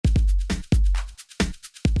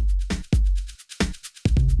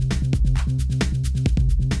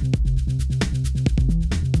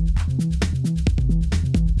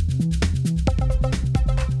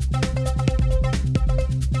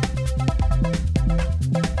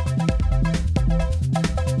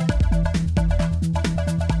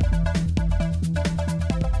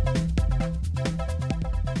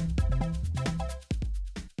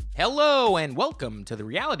Hello and welcome to the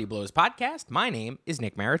Reality Blows podcast. My name is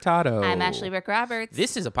Nick Maritato. I'm Ashley Rick Roberts.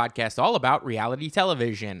 This is a podcast all about reality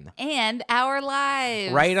television. And our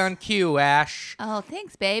lives. Right on cue, Ash. Oh,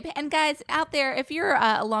 thanks, babe. And guys out there, if you're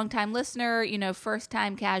a longtime listener,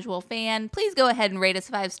 first-time casual fan, please go ahead and rate us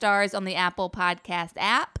 5 stars on the Apple Podcast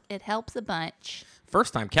app. It helps a bunch.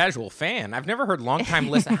 First-time casual fan. I've never heard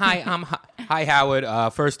long-time listener. Hi,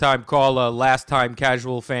 Howard. First-time caller, last-time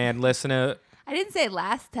casual fan listener. I didn't say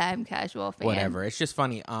last time casual fan. Whatever. It's just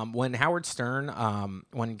funny. When Howard Stern,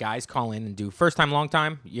 when guys call in and do first time, long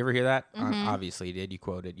time, you ever hear that? Obviously you did. You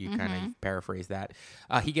quoted. You kind of paraphrased that.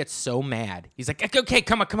 He gets so mad. He's like, okay,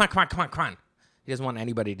 come on. He doesn't want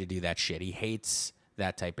anybody to do that shit. He hates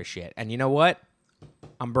that type of shit. And you know what?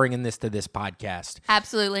 I'm bringing this to this podcast.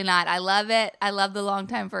 Absolutely not. I love it. I love the long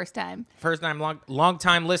time, first time. First time, long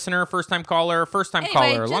time listener, first time caller,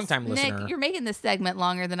 long time listener. Nick, you're making this segment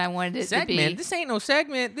longer than I wanted it to be. Segment? This ain't no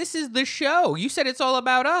segment. This is the show. You said it's all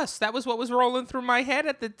about us. That was what was rolling through my head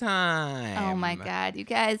at the time. Oh my God. You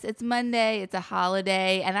guys, it's Monday. It's a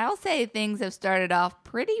holiday. And I'll say things have started off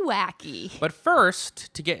pretty wacky. But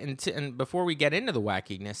first, to get into, and before we get into the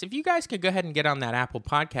wackiness, if you guys could go ahead and get on that Apple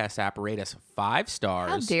Podcast app, rate us 5 stars.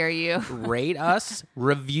 How dare you? Rate us,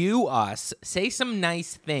 review us, say some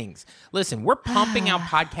nice things. Listen, we're pumping out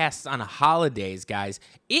podcasts on holidays, guys.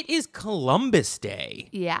 It is Columbus Day.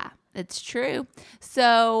 Yeah, it's true.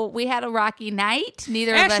 So we had a rocky night.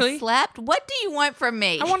 Neither of us slept. What do you want from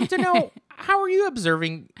me? I wanted to know, how are you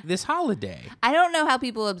observing this holiday? I don't know how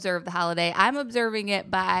people observe the holiday. I'm observing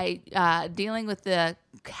it by dealing with the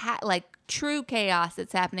true chaos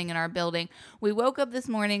that's happening in our building. We woke up this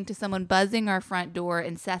morning to someone buzzing our front door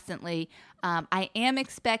incessantly. I am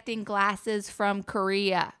expecting glasses from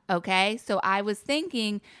Korea, okay? So I was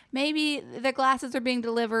thinking maybe the glasses are being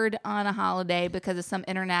delivered on a holiday because of some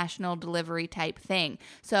international delivery type thing.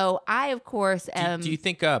 So I, of course, am... Do you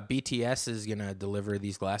think BTS is going to deliver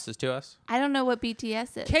these glasses to us? I don't know what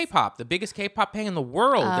BTS is. K-pop, the biggest K-pop band in the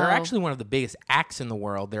world. Oh. They're actually one of the biggest acts in the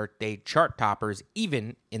world. They chart toppers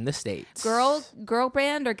even in the States. Girl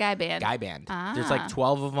band or guy band? Guy band. Ah. There's like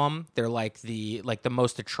 12 of them. They're like the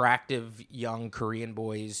most attractive young Korean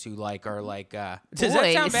boys who are does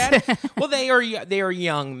that sound bad? Well, they are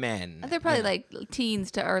young men. They're probably like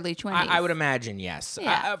teens to early 20s. I would imagine, yes.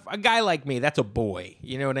 Yeah. A guy like me, that's a boy.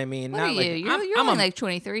 You know what I mean? What are you? You're only like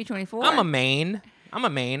 23, 24. I'm a main.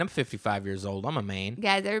 I'm 55 years old. I'm a main.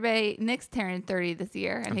 Guys, everybody, Nick's turning 30 this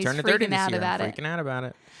year, and he's freaking out about it. Freaking out about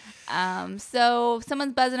it. So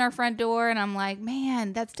someone's buzzing our front door, and I'm like,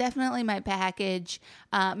 man, that's definitely my package.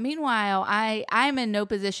 Meanwhile, I'm in no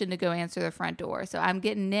position to go answer the front door, so I'm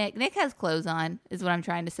getting Nick. Nick has clothes on, is what I'm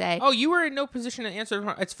trying to say. Oh, you were in no position to answer the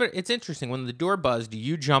front. It's interesting. When the door buzzed,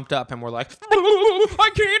 you jumped up and were like, I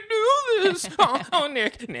can't do this. Oh,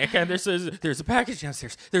 Nick, and there's a package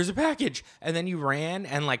downstairs. There's a package, and then you ran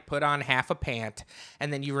and put on half a pant,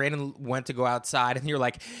 and then you ran and went to go outside, and you're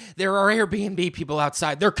like, there are Airbnb people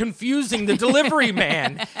outside. They're confusing the delivery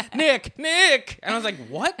man. Nick. And I was like,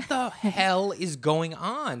 what the hell is going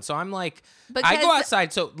on? So I'm like, I go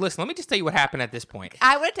outside. So listen, let me just tell you what happened at this point.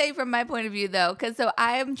 I want to tell you from my point of view, though, because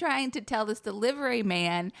I am trying to tell this delivery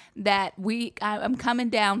man that I'm coming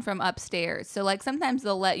down from upstairs. So sometimes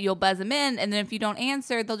you'll buzz them in, and then if you don't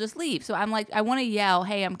answer, they'll just leave. So I'm like, I want to yell,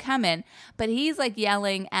 hey, I'm coming. But he's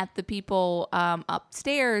yelling at the people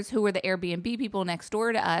upstairs who are the Airbnb people next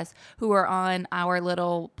door to us who are on our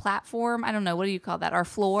little platform. I don't know. What do you call that? Our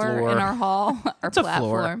floor. In our hall. Our it's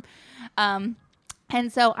platform. And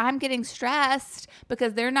so I'm getting stressed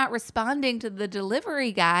because they're not responding to the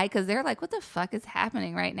delivery guy because they're like, what the fuck is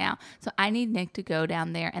happening right now? So I need Nick to go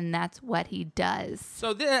down there, and that's what he does.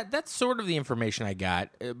 So that's sort of the information I got,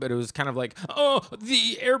 but it was kind of like, oh,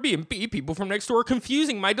 the Airbnb people from next door are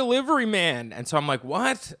confusing my delivery man. And so I'm like,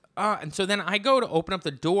 what? And so then I go to open up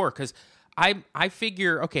the door because I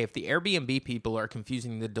figure, okay, if the Airbnb people are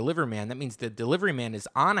confusing the delivery man, that means the delivery man is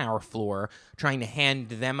on our floor trying to hand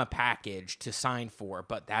them a package to sign for,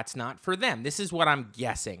 but that's not for them. This is what I'm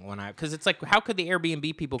guessing because it's how could the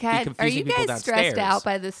Airbnb people be confusing people downstairs? Are you guys stressed out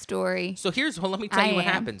by this story? So let me tell you what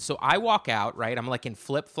happened. So I walk out, right? I'm in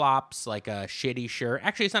flip-flops, a shitty shirt.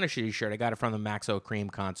 Actually, it's not a shitty shirt. I got it from the Maxo Cream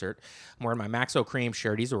concert. I'm wearing my Maxo Cream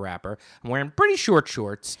shirt. He's a rapper. I'm wearing pretty short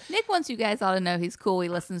shorts. Nick wants you guys all to know he's cool. He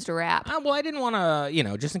listens to rap. Well, I didn't want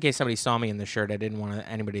to, just in case somebody saw me in the shirt, I didn't want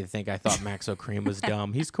anybody to think I thought Maxo Cream was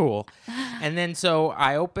dumb. He's cool. And then so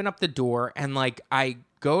I open up the door and I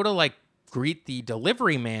go to greet the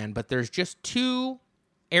delivery man, but there's just 2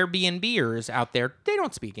 Airbnbers out there, they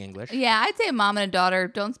don't speak English. Yeah, I'd say a mom and a daughter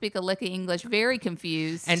don't speak a lick of English. Very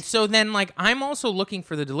confused. And so then, like, I'm also looking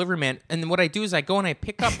for the delivery man. And what I do is I go and I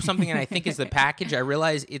pick up something and I think is the package. I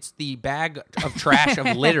realize it's the bag of trash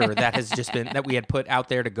of litter that we had put out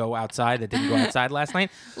there to go outside that didn't go outside last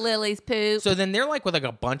night. Lily's poop. So then they're like with like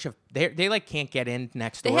a bunch of, they like can't get in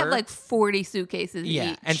next door. They have like 40 suitcases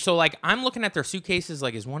yeah. each. And so like I'm looking at their suitcases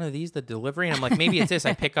like, is one of these the delivery? And I'm like, maybe it's this.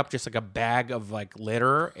 I pick up just like a bag of like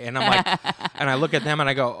litter and I'm like, and I look at them and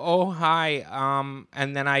I go, oh, hi.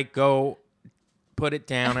 And then I go put it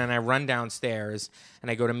down and I run downstairs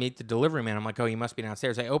and I go to meet the delivery man. I'm like, oh, you must be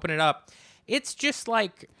downstairs. I open it up. It's just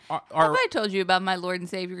like Have I told you about my Lord and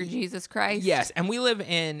Savior Jesus Christ? Yes, and we live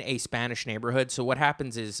in a Spanish neighborhood. So what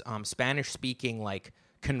happens is Spanish-speaking like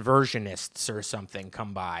conversionists or something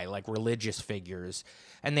come by, like religious figures,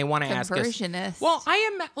 and they want to ask us. Conversionists. Well, I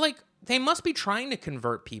am like they must be trying to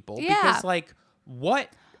convert people Yeah. because like what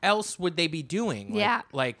else would they be doing? Yeah.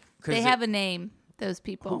 like 'cause They have a name, those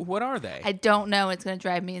people. what are they? I don't know. It's going to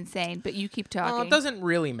drive me insane, but you keep talking. Well, it doesn't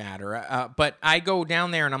really matter. But I go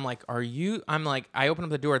down there and I'm like, I open up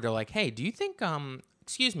the door. They're like, hey, do you think,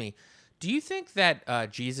 excuse me, do you think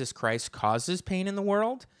that Jesus Christ causes pain in the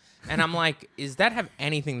world? And I'm like, does that have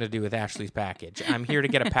anything to do with Ashley's package? I'm here to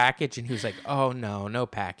get a package. And he was like, oh, no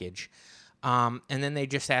package. And then they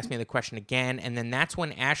just asked me the question again. And then that's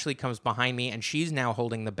when Ashley comes behind me and she's now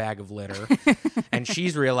holding the bag of litter. And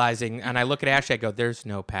she's realizing, and I look at Ashley, I go, there's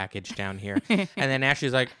no package down here. And then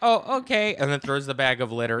Ashley's like, oh, okay. And then throws the bag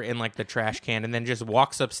of litter in like the trash can and then just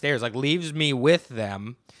walks upstairs, like leaves me with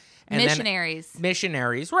them. And missionaries.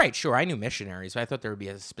 Missionaries. Right. Sure. I knew missionaries. But I thought there would be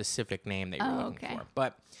a specific name that you were looking for.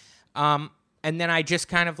 But, and then I just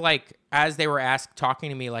kind of like, as they were talking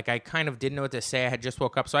to me, like I kind of didn't know what to say. I had just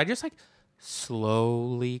woke up. So I just like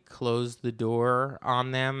slowly closed the door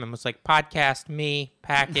on them and was like, podcast me,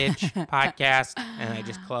 package, podcast. And I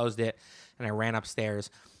just closed it and I ran upstairs.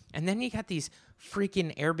 And then you got these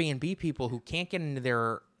freaking Airbnb people who can't get into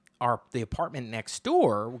the apartment next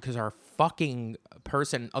door because our fucking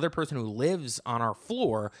other person who lives on our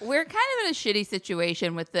floor. We're kind of in a shitty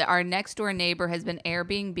situation with our next door neighbor has been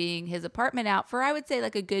Airbnb his apartment out for, I would say,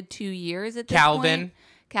 like a good 2 years at this Calvin. point.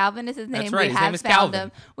 Calvin is his name. That's right. His name is found Calvin.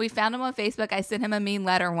 him. We found him on Facebook. I sent him a mean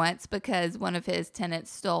letter once because one of his tenants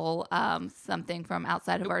stole something from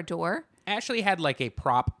outside of our door. Ashley had like a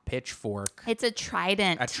prop pitchfork. It's a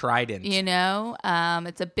trident. A trident. You know,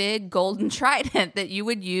 it's a big golden trident that you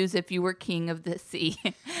would use if you were king of the sea.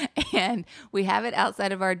 And we have it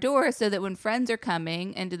outside of our door so that when friends are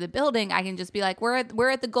coming into the building, I can just be like, we're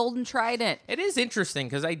at the golden trident. It is interesting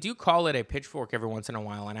because I do call it a pitchfork every once in a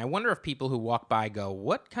while. And I wonder if people who walk by go,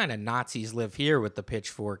 what kind of Nazis live here with the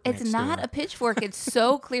pitchfork It's next not door? a pitchfork. It's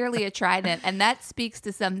so clearly a trident. And that speaks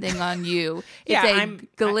to something on you. It's Yeah, a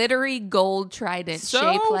glittery gold trident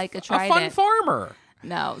shaped like a trident. A fun farmer.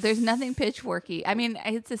 No, there's nothing pitchforky. I mean,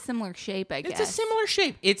 it's a similar shape, I guess. It's a similar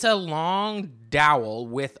shape. It's a long dowel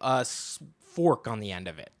with a fork on the end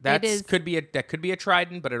of it. That could be a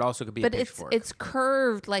trident, but it also could be a pitchfork. But it's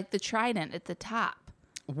curved like the trident at the top.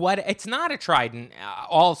 It's not a trident.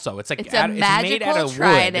 Also, it's like it's a magical made out of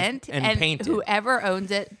trident, wood and painted. Whoever owns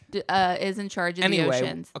it is in charge of the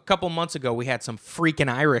oceans. A couple months ago, we had some freaking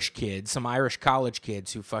Irish kids, some Irish college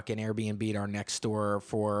kids who fucking Airbnb'd our next door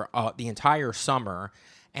for the entire summer.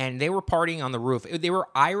 And they were partying on the roof. They were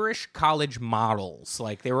Irish college models.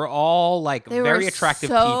 Like, they were all, like, very attractive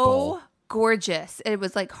people. Gorgeous. It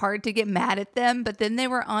was like hard to get mad at them, but then they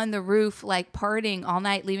were on the roof like partying all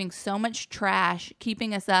night, leaving so much trash,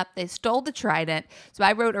 keeping us up. They stole the trident. So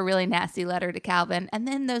I wrote a really nasty letter to Calvin, and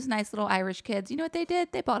then those nice little Irish kids, you know what they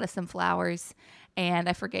did? They bought us some flowers, and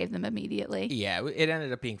I forgave them immediately. Yeah, it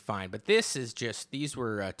ended up being fine. But these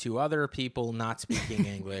were two other people not speaking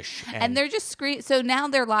English. And they're just so now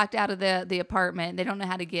they're locked out of the apartment. They don't know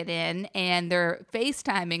how to get in, and they're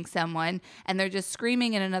FaceTiming someone, and they're just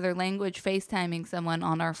screaming in another language, FaceTiming someone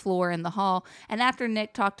on our floor in the hall. And after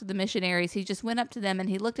Nick talked to the missionaries, he just went up to them and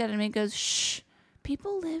he looked at them and he goes, shh,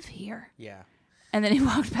 people live here. Yeah. And then he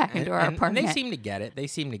walked back into our apartment. And they seem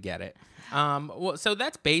to get it. Well, so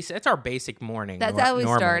that's our basic morning. That's how we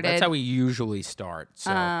started. That's how we usually start.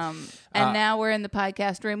 So, and now we're in the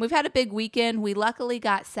podcast room. We've had a big weekend. We luckily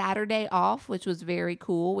got Saturday off, which was very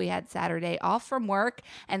cool. We had Saturday off from work,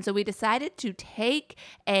 and so we decided to take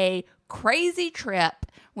a crazy trip.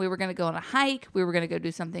 We were going to go on a hike. We were going to go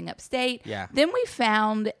do something upstate. Yeah. Then we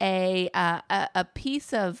found a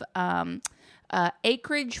piece of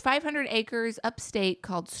acreage, 500 acres upstate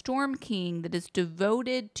called Storm King that is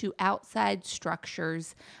devoted to outside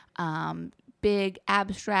structures, big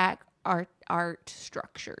abstract art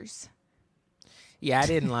structures. Yeah, I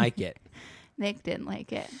didn't like it. Nick didn't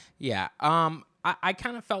like it. Yeah. I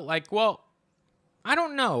kind of felt like, well, I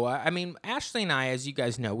don't know. I mean, Ashley and I, as you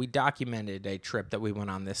guys know, we documented a trip that we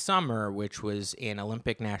went on this summer, which was in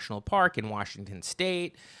Olympic National Park in Washington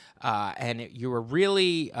State. You were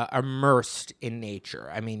really immersed in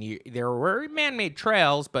nature. I mean, there were man-made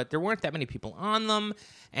trails, but there weren't that many people on them.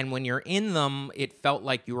 And when you're in them, it felt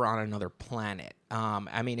like you were on another planet.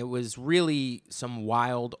 I mean, it was really some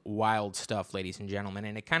wild, wild stuff, ladies and gentlemen.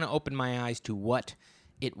 And it kind of opened my eyes to what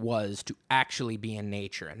it was to actually be in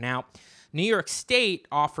nature. Now, New York State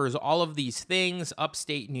offers all of these things,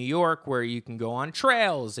 upstate New York, where you can go on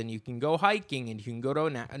trails and you can go hiking and you can go to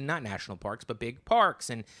not national parks, but big parks.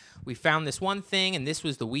 And we found this one thing, and this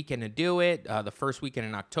was the weekend to do it, the first weekend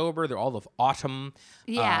in October. All the autumn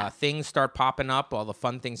things start popping up, all the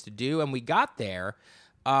fun things to do. And we got there,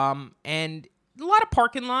 and a lot of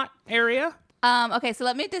parking lot area. Okay, so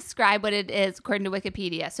let me describe what it is according to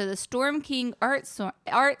Wikipedia. So the Storm King Art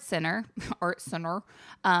Center,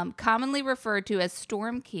 commonly referred to as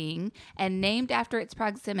Storm King and named after its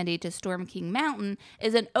proximity to Storm King Mountain,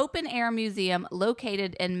 is an open-air museum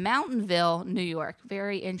located in Mountainville, New York.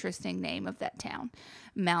 Very interesting name of that town,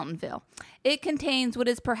 Mountainville. It contains what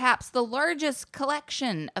is perhaps the largest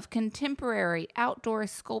collection of contemporary outdoor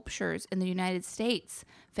sculptures in the United States.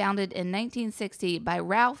 Founded in 1960 by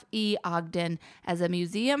Ralph E. Ogden as a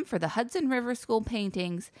museum for the Hudson River School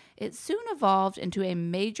paintings, it soon evolved into a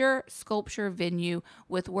major sculpture venue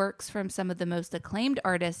with works from some of the most acclaimed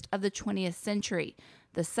artists of the 20th century.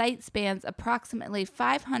 The site spans approximately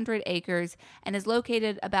 500 acres and is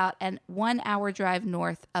located about a 1-hour drive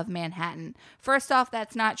north of Manhattan. First off,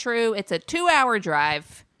 that's not true. It's a 2-hour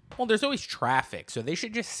drive. Well, there's always traffic, so they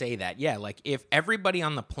should just say that. Yeah, like if everybody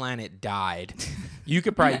on the planet died, you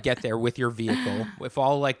could probably get there with your vehicle. If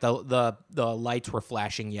all like the lights were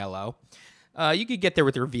flashing yellow, you could get there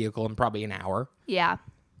with your vehicle in probably an hour. Yeah.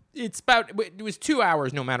 It was 2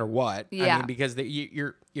 hours no matter what. Yeah. I mean, because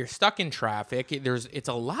you're stuck in traffic. It's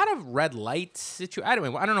a lot of red lights. I don't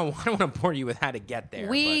know. I don't want to bore you with how to get there.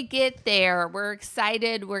 We get there. We're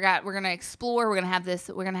excited. We're gonna explore. We're gonna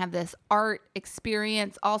have this art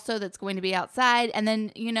experience also that's going to be outside. And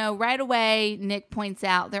then right away, Nick points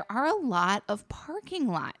out there are a lot of parking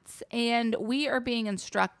lots, and we are being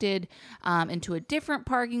instructed into a different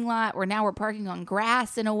parking lot where now we're parking on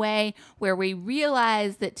grass in a way where we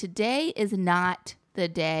realize that today is not the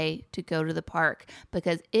day to go to the park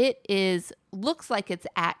because looks like it's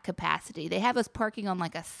at capacity. They have us parking on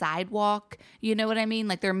like a sidewalk. You know what I mean?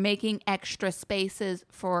 Like they're making extra spaces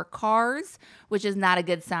for cars, which is not a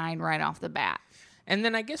good sign right off the bat. And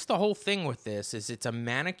then I guess the whole thing with this is it's a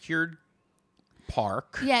manicured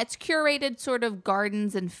park. Yeah, it's curated sort of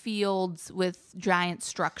gardens and fields with giant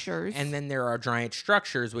structures. And then there are giant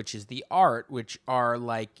structures, which is the art, which are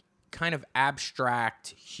like kind of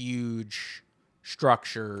abstract, huge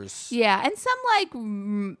structures. Yeah, and some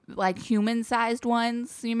like human-sized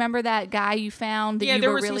ones. You remember that guy you found that you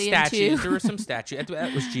were really into? There were some statues.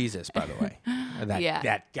 That was Jesus, by the way.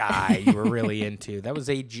 That guy you were really into. That was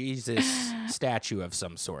a Jesus statue of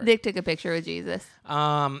some sort. Nick took a picture with Jesus.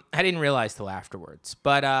 I didn't realize till afterwards.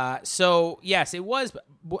 But so yes, it was.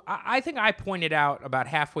 I think I pointed out about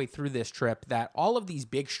halfway through this trip that all of these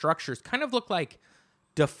big structures kind of look like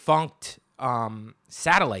defunct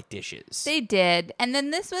satellite dishes. They did. And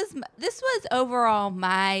then this was overall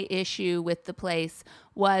my issue with the place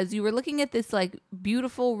was you were looking at this like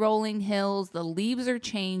beautiful rolling hills. The leaves are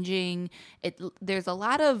changing. There's a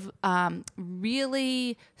lot of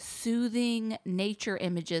really soothing nature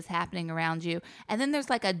images happening around you. And then there's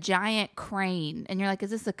like a giant crane. And you're like,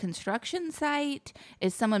 is this a construction site?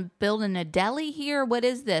 Is someone building a deli here? What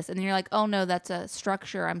is this? And you're like, oh no, that's a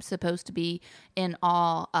structure I'm supposed to be in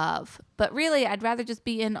awe of. But really, I'd rather just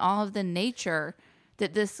be in awe of the nature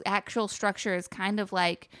that this actual structure is kind of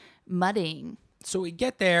like mudding. So we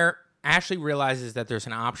get there. Ashley realizes that there's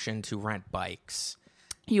an option to rent bikes.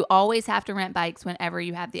 You always have to rent bikes whenever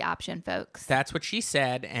you have the option, folks. That's what she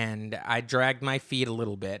said, and I dragged my feet a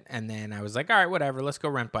little bit, and then I was like, all right, whatever, let's go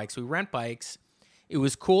rent bikes. We rent bikes. It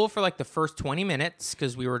was cool for like the first 20 minutes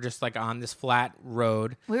because we were just like on this flat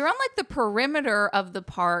road. We were on like the perimeter of the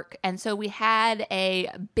park. And so we had a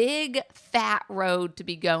big fat road to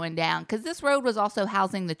be going down because this road was also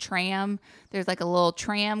housing the tram. There's like a little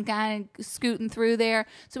tram guy scooting through there.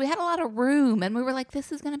 So we had a lot of room and we were like,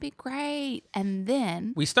 this is going to be great. And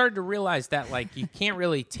then we started to realize that like you can't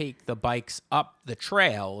really take the bikes up the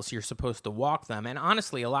trails. You're supposed to walk them. And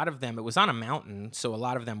honestly, a lot of them, it was on a mountain. So a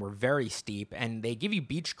lot of them were very steep and they give you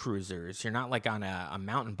beach cruisers. You're not like on a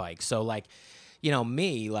mountain bike. So like,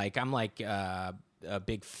 me, like I'm like a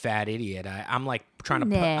big fat idiot. I'm like trying to.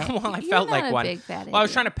 Nah, Well, I you're felt not like a one. big fat Well, I was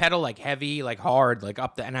idiot. trying to pedal like heavy, like hard, like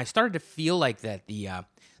up and I started to feel like that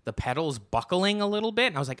the pedals buckling a little bit,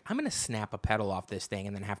 and I was like, I'm gonna snap a pedal off this thing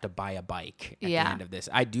and then have to buy a bike at the end of this.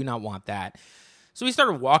 I do not want that. So we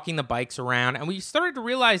started walking the bikes around, and we started to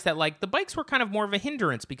realize that like the bikes were kind of more of a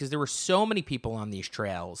hindrance because there were so many people on these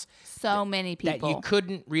trails So many people. that you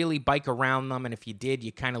couldn't really bike around them, and if you did,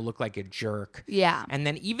 you kind of looked like a jerk. Yeah. And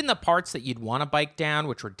then even the parts that you'd want to bike down,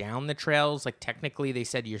 which were down the trails, like technically they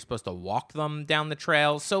said you're supposed to walk them down the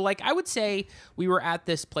trails. So like I would say we were at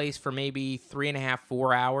this place for maybe 3.5,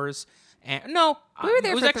 4 hours. And no, We were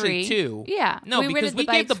there it was for actually 3. 2. Yeah. No, We because rented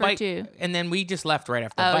the we gave the bikes for bike 2. and then we just left right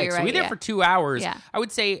after the Oh, bike. you're So we right, were there yeah. for 2 hours. Yeah. I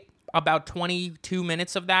would say about 22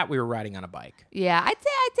 minutes of that we were riding on a bike. Yeah, I'd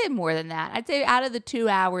say more than that. I'd say out of the 2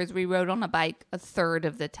 hours, we rode on a bike a third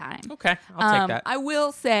of the time. Okay, I'll take that. I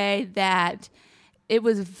will say that it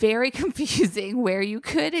was very confusing where you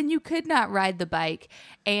could and you could not ride the bike.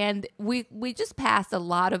 And we just passed a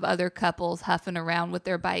lot of other couples huffing around with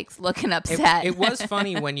their bikes looking upset. It was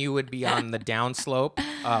funny when you would be on the downslope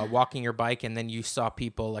walking your bike, and then you saw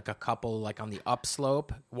people like a couple like on the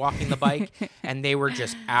upslope walking the bike, and they were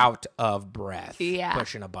just out of breath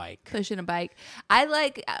pushing a bike. Pushing a bike.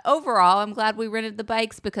 Overall, I'm glad we rented the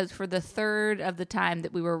bikes because for the third of the time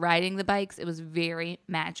that we were riding the bikes, it was very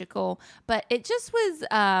magical. But it just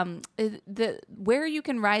was where you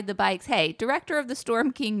can ride the bikes. Hey, director of the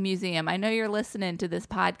Storm King Museum, I know you're listening to this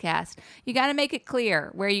podcast. You got to make it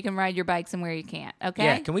clear where you can ride your bikes and where you can't. Okay?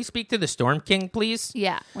 Yeah, can we speak to the Storm King, please?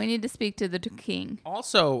 Yeah, we need to speak to the king.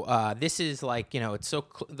 Also, this is like, it's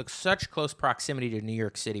such close proximity to New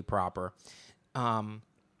York City proper.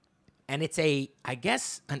 And it's I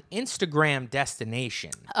guess, an Instagram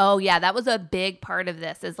destination. Oh, yeah. That was a big part of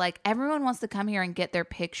this is like everyone wants to come here and get their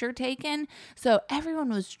picture taken. So everyone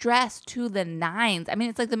was dressed to the nines. I mean,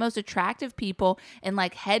 it's like the most attractive people in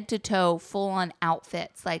like head to toe, full on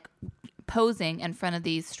outfits, like posing in front of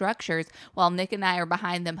these structures while Nick and I are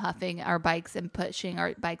behind them huffing our bikes and pushing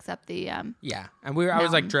our bikes up the Yeah, and I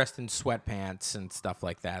was like dressed in sweatpants and stuff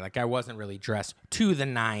like that. Like I wasn't really dressed to the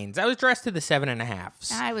nines. I was dressed to the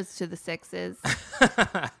 7.5s. I was to the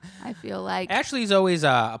 6s. I feel like Ashley's always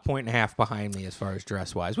a 1.5 behind me as far as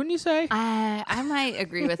dress wise. Wouldn't you say? I might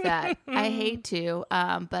agree with that. I hate to,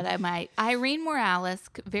 but I might. Irene Morales,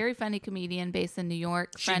 very funny comedian based in New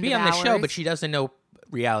York. She'd friend be of on the show, ours. but she doesn't know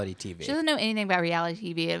reality TV. She doesn't know anything about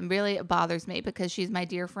reality TV. It really bothers me because she's my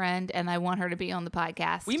dear friend and I want her to be on the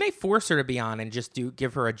podcast. We may force her to be on and just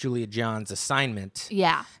give her a Julia Johns assignment.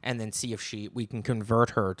 Yeah. And then see if we can convert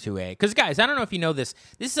her to because guys, I don't know if you know this.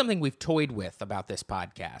 This is something we've toyed with about this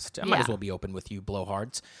podcast. I might as well be open with you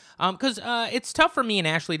blowhards. Because it's tough for me and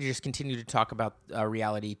Ashley to just continue to talk about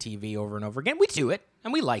reality TV over and over again. We do it.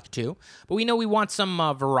 And we like to, but we know we want some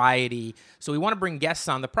variety, so we want to bring guests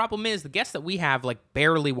on. The problem is the guests that we have like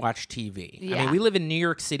barely watch TV. Yeah. I mean, we live in New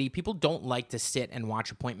York City. People don't like to sit and watch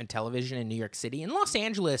appointment television in New York City. In Los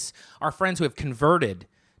Angeles, our friends who have converted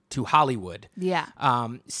to Hollywood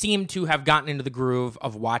seem to have gotten into the groove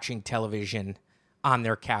of watching television on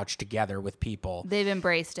their couch together with people. They've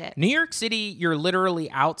embraced it. New York City, you're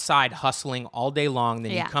literally outside hustling all day long.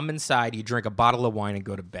 Then you come inside, you drink a bottle of wine and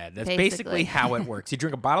go to bed. That's basically how it works. You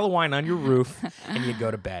drink a bottle of wine on your roof and you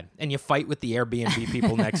go to bed. And you fight with the Airbnb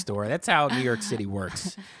people next door. That's how New York City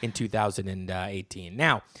works in 2018.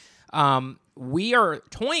 Now, we are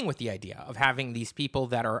toying with the idea of having these people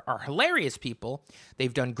that are hilarious people.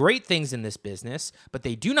 They've done great things in this business, but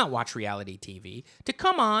they do not watch reality TV to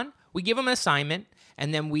come on. We give them an assignment,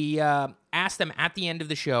 and then we ask them at the end of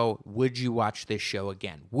the show, would you watch this show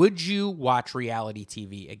again? Would you watch reality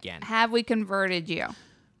TV again? Have we converted you?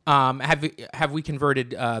 Have we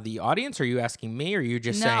converted the audience? Or are you asking me, or are you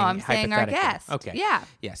just saying No, I'm saying our hypothetically? guests. Okay. Yeah.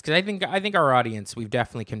 Yes, because I think our audience, we've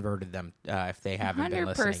definitely converted them if they haven't been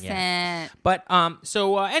listening yet. 100%. But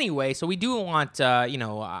anyway, so we do want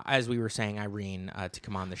as we were saying, Irene to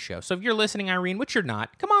come on the show. So if you're listening, Irene, which you're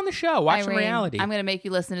not, come on the show. Watch some Irene, reality. I'm going to make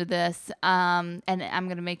you listen to this, and I'm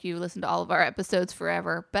going to make you listen to all of our episodes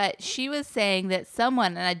forever. But she was saying that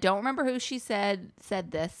someone, and I don't remember who she said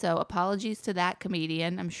this, so apologies to that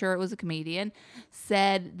comedian. I'm sure it was a comedian,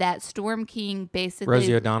 said that Storm King basically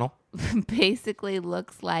Rosie O'Donnell basically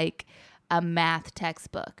looks like a math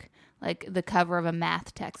textbook, like the cover of a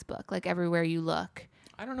math textbook, like everywhere you look.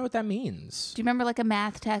 I don't know what that means. Do you remember like a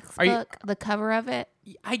math textbook, the cover of it?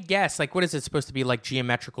 I guess, like, what is it supposed to be, like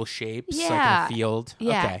geometrical shapes, like Yeah. in a field?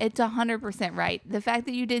 Yeah, Okay. it's 100% right. The fact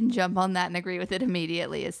that you didn't jump on that and agree with it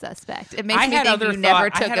immediately is suspect. It makes I me had think other you never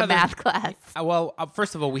thought- I took had a other- math class. Well,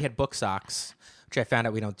 first of all, we had book socks, which I found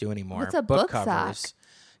out we don't do anymore. What's a book covers. sock?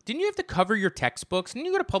 Didn't you have to cover your textbooks? Didn't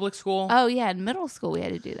you go to public school? Oh, yeah. In middle school, we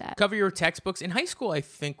had to do that. Cover your textbooks. In high school, I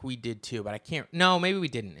think we did too, but I can't. No, maybe we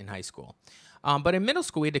didn't in high school. But in middle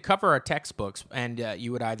school, we had to cover our textbooks, and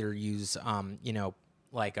you would either use,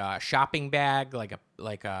 like a shopping bag,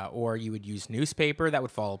 or you would use newspaper. That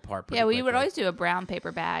would fall apart. Yeah, we would quickly. always do a brown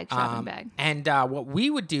paper bag, shopping bag. And what we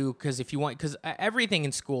would do, because everything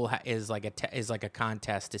in school is like a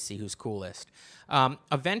contest to see who's coolest.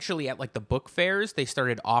 Eventually, at like the book fairs, they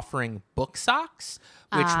started offering book socks,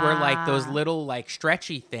 which were like those little like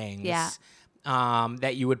stretchy things. Yeah.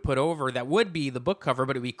 That you would put over that would be the book cover,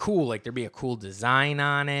 but it'd be cool. Like there'd be a cool design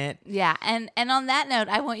on it. Yeah, and on that note,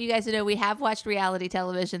 I want you guys to know we have watched reality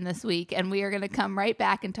television this week, and we are going to come right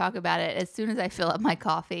back and talk about it as soon as I fill up my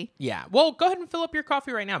coffee. Yeah. Well, go ahead and fill up your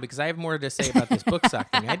coffee right now because I have more to say about this book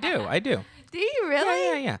sock thing. I do. Do you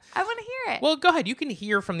really? Yeah. I want to hear it. Well, go ahead. You can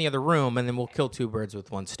hear from the other room, and then we'll kill two birds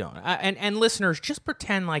with one stone. And listeners, just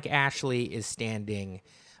pretend like Ashley is standing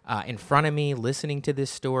in front of me listening to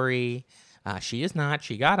this story. She is not.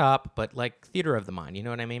 She got up, but like theater of the mind. You know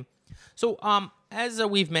what I mean? So as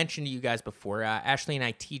we've mentioned to you guys before, Ashley and I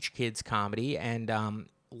teach kids comedy. And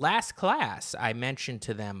last class, I mentioned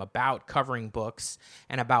to them about covering books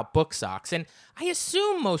and about book socks. And I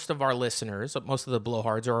assume most of our listeners, most of the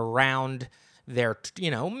blowhards, are around their,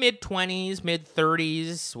 mid-20s,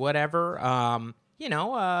 mid-30s, whatever.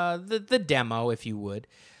 The demo, if you would.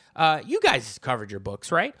 You guys covered your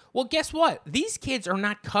books, right? Well, guess what? These kids are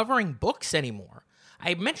not covering books anymore.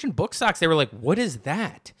 I mentioned book socks. They were like, what is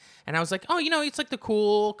that? And I was like, oh, it's like the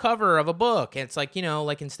cool cover of a book. And it's like,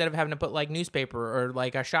 like instead of having to put like newspaper or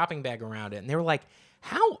like a shopping bag around it. And they were like,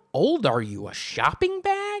 how old are you? A shopping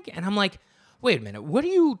bag? And I'm like, wait a minute. What are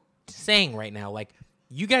you saying right now? Like,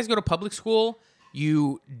 you guys go to public school.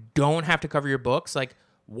 You don't have to cover your books. Like,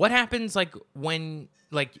 what happens like when...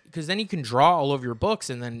 because then you can draw all over your books,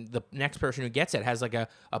 and then the next person who gets it has like a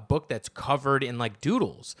book that's covered in like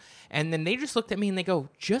doodles. And then they just looked at me and they go,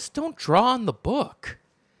 just don't draw on the book.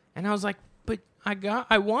 And I was like, but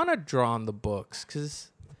I want to draw on the books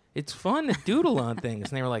because it's fun to doodle on things.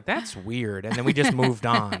 And they were like, that's weird. And then we just moved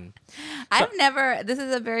on. This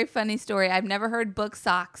is a very funny story. I've never heard book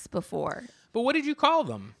socks before. But what did you call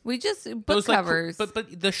them? We just book Those, covers.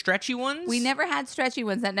 But the stretchy ones? We never had stretchy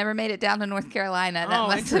ones. That never made it down to North Carolina. That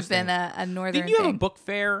must have been a northern Didn't you thing. have a book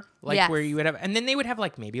fair? Yes. Where you would have, and then they would have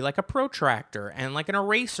like maybe like a protractor and like an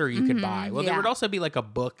eraser you could buy. Well, there would also be like a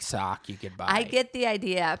book sock you could buy. I get the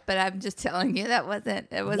idea, but I'm just telling you that wasn't.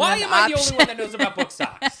 It wasn't. Why an am I the option. only one that knows about book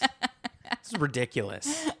socks? This is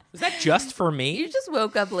ridiculous. Is that just for me? You just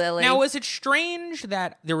woke up, Lily. Now, was it strange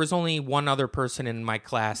that there was only one other person in my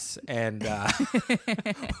class and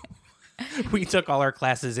we took all our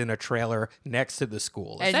classes in a trailer next to the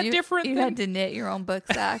school? Is that different? You had to knit your own book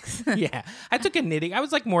socks. Yeah. I took a knitting. I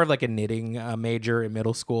was like more of like a knitting major in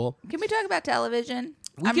middle school. Can we talk about television?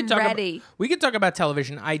 We could talk about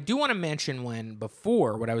television. I do want to mention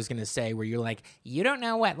what I was going to say, where you're like, you don't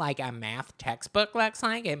know what like a math textbook looks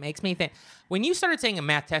like. It makes me think. When you started saying a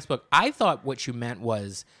math textbook, I thought what you meant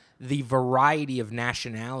was the variety of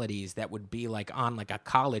nationalities that would be like on like a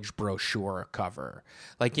college brochure cover.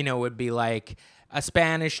 Like, it would be like a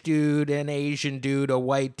Spanish dude, an Asian dude, a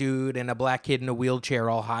white dude, and a black kid in a wheelchair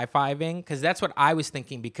all high-fiving. Because that's what I was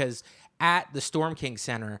thinking, because at the Storm King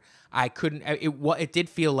Center, I couldn't. It did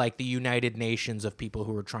feel like the United Nations of people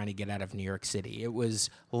who were trying to get out of New York City.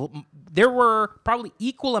 There were probably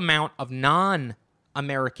equal amount of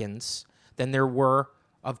non-Americans than there were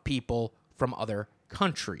of people from other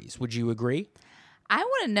countries. Would you agree? I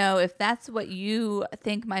want to know if that's what you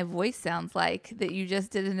think my voice sounds like, that you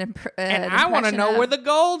just did an and I want to know where the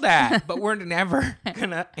gold at, but we're never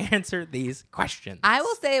going to answer these questions. I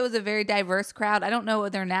will say it was a very diverse crowd. I don't know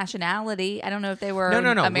their nationality. I don't know if they were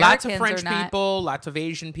Americans lots of French or not. people, lots of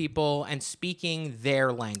Asian people, and speaking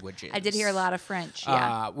their languages. I did hear a lot of French,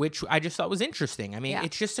 which I just thought was interesting. I mean,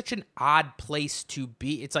 It's just such an odd place to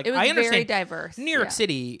be. It's like, it was I understand very diverse. New York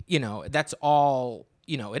City, that's all...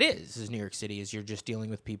 it is New York City, is you're just dealing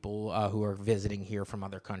with people who are visiting here from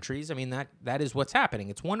other countries. I mean, that is what's happening.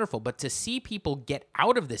 It's wonderful. But to see people get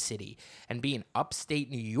out of the city and be in upstate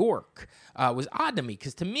New York was odd to me.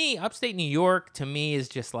 Because to me, upstate New York, is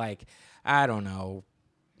just like, I don't know,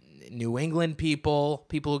 New England people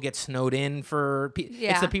who get snowed in for...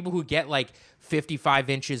 It's the people who get like 55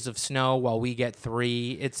 inches of snow while we get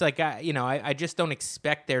 3. It's like, I just don't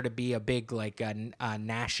expect there to be a big like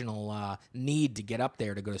national need to get up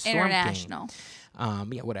there to go to Storm International.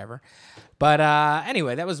 King. Whatever. But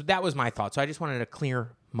anyway, that was my thought. So I just wanted to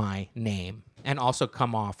clear my name and also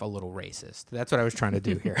come off a little racist. That's what I was trying to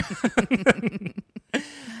do here.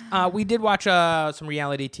 We did watch some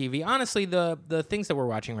reality TV. Honestly, the things that we're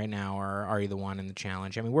watching right now are You the One and The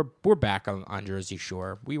Challenge. I mean, we're back on Jersey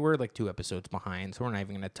Shore. We were like 2 episodes behind, so we're not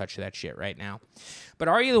even going to touch that shit right now. But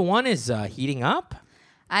Are You the One is heating up.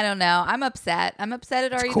 I don't know. I'm upset. I'm upset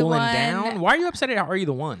at Are You the One. Cooling down. Why are you upset at Are You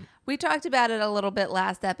the One? We talked about it a little bit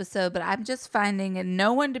last episode, but I'm just finding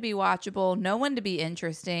no one to be watchable, no one to be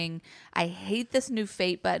interesting. I hate this new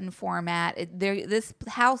Fate button format. This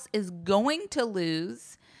house is going to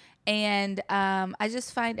lose, and I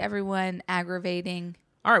just find everyone aggravating.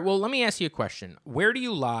 All right, well, let me ask you a question. Where do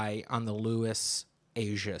you lie on the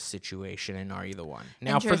Lewis-Asia situation in Are You the One?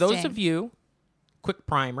 Now, for those of you, quick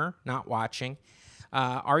primer, not watching,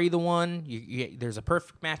 Are You the One? There's a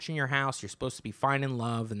perfect match in your house. You're supposed to be fine in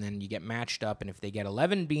love, and then you get matched up, and if they get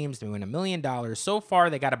 11 beams, they win $1 million. So far,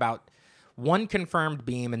 they got about 1 confirmed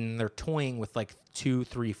beam, and they're toying with like 2,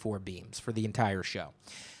 3, 4 beams for the entire show.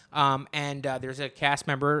 And there's a cast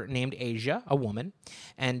member named Asia, a woman,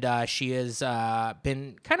 and she has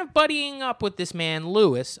been kind of buddying up with this man,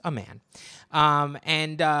 Lewis, a man.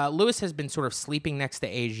 And Lewis has been sort of sleeping next to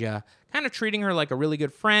Asia, kind of treating her like a really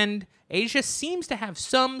good friend. Asia seems to have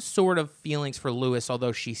some sort of feelings for Lewis,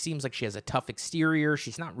 although she seems like she has a tough exterior.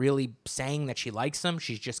 She's not really saying that she likes him.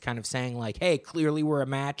 She's just kind of saying like, hey, clearly we're a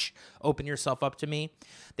match. Open yourself up to me.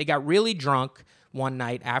 They got really drunk one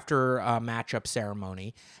night after a matchup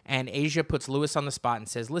ceremony, and Asia puts Lewis on the spot and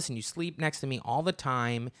says, listen, you sleep next to me all the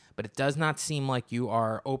time, but it does not seem like you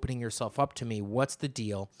are opening yourself up to me. What's the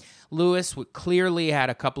deal? Lewis clearly had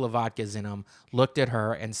a couple of vodkas in him, looked at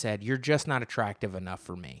her and said, you're just not attractive enough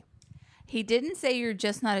for me. He didn't say you're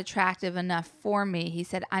just not attractive enough for me. He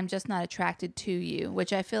said, I'm just not attracted to you,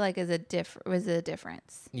 which I feel like was a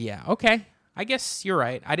difference. Yeah, okay. I guess you're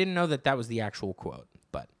right. I didn't know that was the actual quote,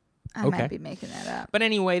 but I might be making that up. But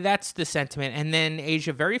anyway, that's the sentiment. And then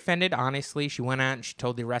Asia, very offended, honestly, she went out and she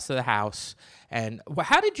told the rest of the house. And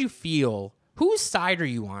how did you feel? Whose side are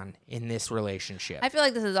you on in this relationship? I feel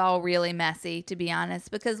like this is all really messy, to be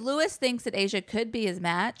honest, because Lewis thinks that Asia could be his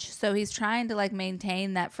match. So he's trying to like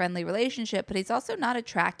maintain that friendly relationship, but he's also not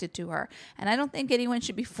attracted to her. And I don't think anyone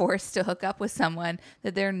should be forced to hook up with someone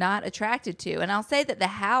that they're not attracted to. And I'll say that the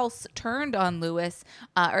house turned on Lewis,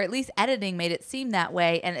 or at least editing made it seem that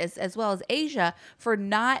way, and as well as Asia, for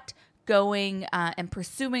not going and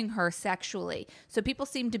pursuing her sexually. So people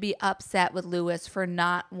seem to be upset with Lewis for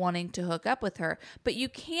not wanting to hook up with her. But you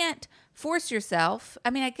can't force yourself. I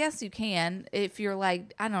mean, I guess you can if you're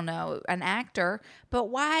like, I don't know, an actor. But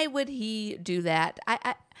why would he do that?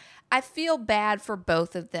 I feel bad for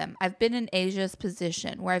both of them. I've been in Asia's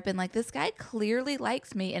position where I've been like, this guy clearly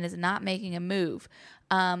likes me and is not making a move.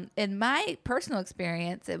 In my personal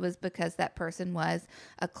experience, it was because that person was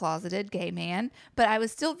a closeted gay man, but I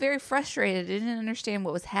was still very frustrated. I didn't understand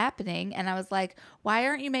what was happening. And I was like, why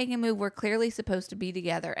aren't you making a move? We're clearly supposed to be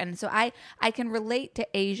together. And so I can relate to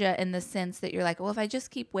Asia in the sense that you're like, well, if I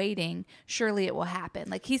just keep waiting, surely it will happen.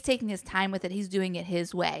 Like he's taking his time with it. He's doing it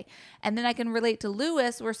his way. And then I can relate to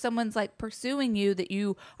Lewis where someone's like pursuing you that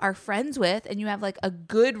you are friends with and you have like a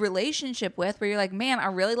good relationship with where you're like, man, I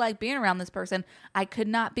really like being around this person. I could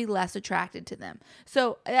not be less attracted to them.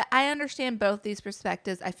 So I understand both these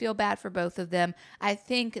perspectives. I feel bad for both of them. I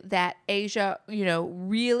think that Asia,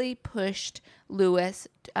 really pushed Lewis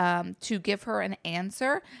to give her an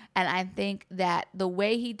answer. And I think that the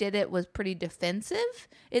way he did it was pretty defensive.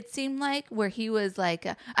 It seemed like where he was like,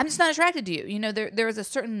 I'm just not attracted to you. There was a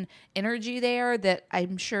certain energy there that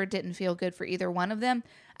I'm sure didn't feel good for either one of them.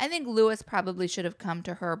 I think Lewis probably should have come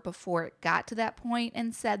to her before it got to that point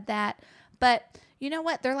and said that. But you know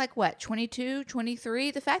what? They're like, 22,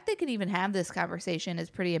 23? The fact they can even have this conversation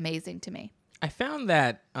is pretty amazing to me. I found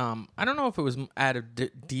that, I don't know if it was out of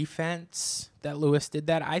defense that Lewis did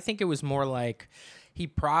that. I think it was more like he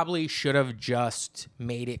probably should have just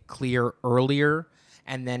made it clear earlier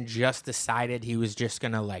and then just decided he was just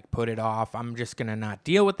going to like put it off. I'm just going to not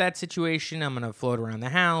deal with that situation. I'm going to float around the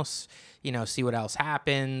house, see what else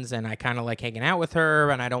happens. And I kind of like hanging out with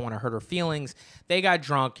her and I don't want to hurt her feelings. They got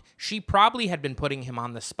drunk. She probably had been putting him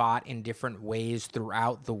on the spot in different ways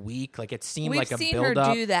throughout the week. Like it seemed like a build-up. We've seen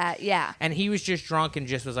her do that, yeah. And he was just drunk and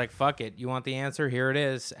just was like, fuck it. You want the answer? Here it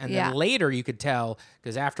is. And then later you could tell,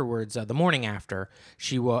 because afterwards, the morning after,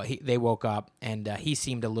 they woke up and he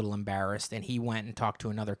seemed a little embarrassed and he went and talked to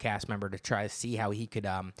another cast member to try to see how he could,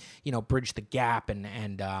 bridge the gap and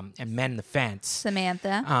mend the fence.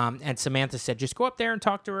 Samantha. And Samantha said, just go up there and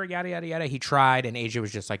talk to her, yada, yada, yada. He tried, and Asia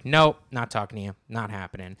was just like, nope, not talking to you, not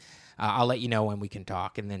happening. I'll let you know when we can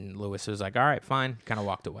talk. And then Lewis was like, all right, fine. Kind of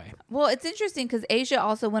walked away. Well, it's interesting because Asia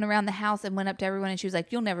also went around the house and went up to everyone and she was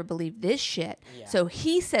like, you'll never believe this shit. Yeah. So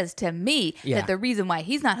he says to me that the reason why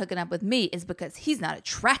he's not hooking up with me is because he's not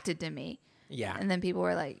attracted to me. Yeah. And then people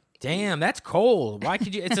were like, damn, that's cold. Why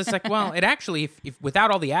could you? It's just like, well, it actually, if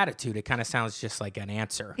without all the attitude, it kind of sounds just like an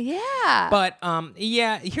answer. Yeah. But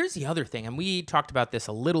here's the other thing, and we talked about this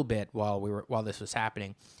a little bit while this was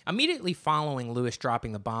happening. Immediately following Lewis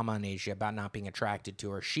dropping the bomb on Asia about not being attracted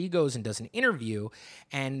to her, she goes and does an interview,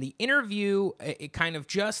 and the interview it kind of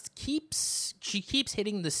just keeps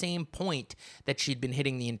hitting the same point that she'd been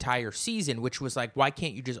hitting the entire season, which was like, why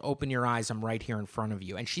can't you just open your eyes? I'm right here in front of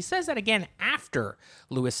you. And she says that again after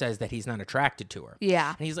Lewis says that he's not attracted to her.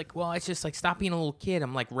 Yeah. And he's like, well, it's just like, stop being a little kid.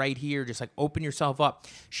 I'm like right here. Just like open yourself up.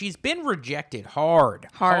 She's been rejected hard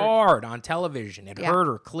on television. It hurt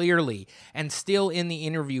her clearly. And still in the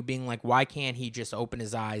interview being like, why can't he just open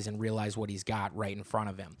his eyes and realize what he's got right in front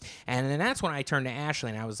of him? And then that's when I turned to Ashley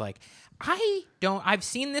and I was like, I've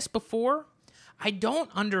seen this before. I don't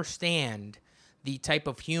understand the type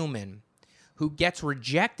of human who gets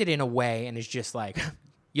rejected in a way and is just like,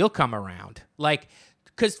 you'll come around. Like,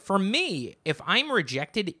 because for me, if I'm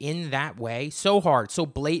rejected in that way, so hard, so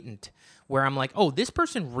blatant, where I'm like, oh, this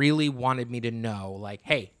person really wanted me to know, like,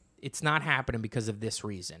 hey, it's not happening because of this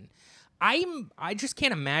reason. I just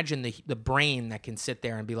can't imagine the brain that can sit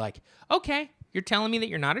there and be like, okay, you're telling me that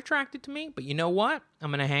you're not attracted to me, but you know what?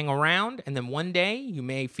 I'm going to hang around, and then one day you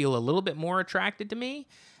may feel a little bit more attracted to me,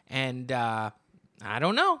 and I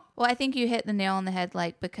don't know. Well, I think you hit the nail on the head,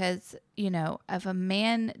 like, because, you know, if a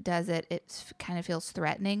man does it, it kind of feels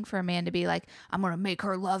threatening for a man to be like, I'm going to make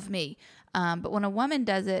her love me. But when a woman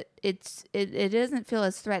does it, it doesn't feel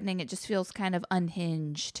as threatening. It just feels kind of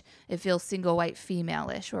unhinged. It feels single white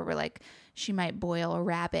female-ish, where we're like, she might boil a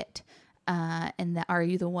rabbit in the Are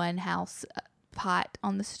You the One house pot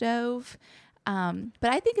on the stove.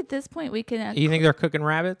 But I think at this point we can. You think they're cooking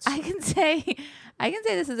rabbits? I can say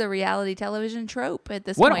this is a reality television trope at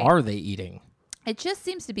this point. What are they eating? It just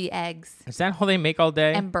seems to be eggs. Is that all they make all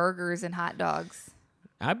day? And burgers and hot dogs.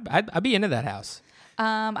 I'd be into that house.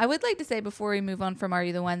 I would like to say before we move on from Are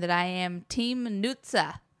You the One that I am Team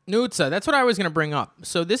Nutza. Nutza, that's what I was going to bring up.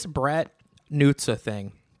 So this Brett Nutza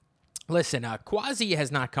thing. Listen, Quasi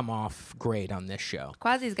has not come off great on this show.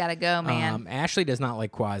 Quasi's got to go, man. Ashley does not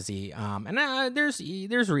like Quasi, and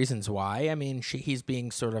there's reasons why. I mean, he's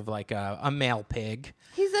being sort of like a male pig.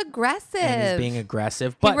 He's aggressive. And he's being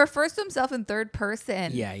aggressive. But he refers to himself in third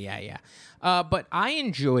person. Yeah. But I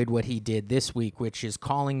enjoyed what he did this week, which is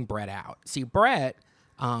calling Brett out. See, Brett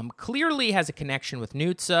clearly has a connection with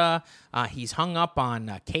Nutza. He's hung up on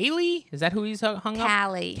Kaylee. Is that who he's hung up?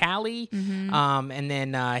 Callie. Mm-hmm. And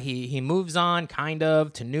then he moves on kind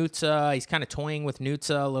of to Nutza. He's kind of toying with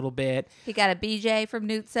Nutza a little bit. He got a BJ from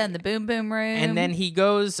Nutza in the Boom Boom Room. And then he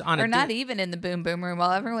goes on not even in the Boom Boom Room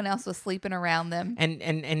while everyone else was sleeping around them.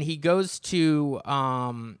 And he goes to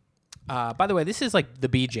by the way, this is like the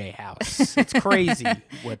BJ house. It's crazy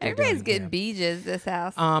what they're Everybody's doing getting BJs this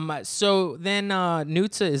house. So then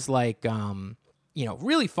Nutza is like,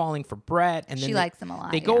 really falling for Brett. And then she likes him a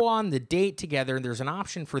lot. They go on the date together, and there's an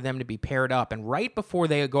option for them to be paired up. And right before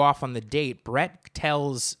they go off on the date, Brett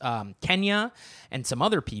tells Kenya and some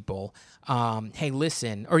other people, hey,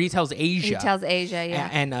 listen. Or he tells Asia. He tells Asia, yeah.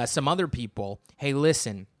 And some other people, hey,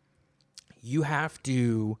 listen, you have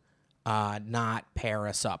to... not pair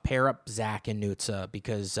us up. Pair up Zach and Nutza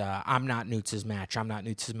because I'm not Nutza's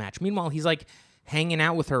match. Meanwhile, he's like hanging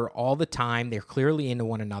out with her all the time. They're clearly into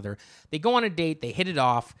one another. They go on a date. They hit it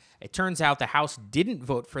off. It turns out the house didn't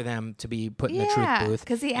vote for them to be put in the truth booth.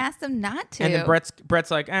 Because he asked them not to. And then Brett's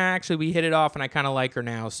like, actually, we hit it off, and I kind of like her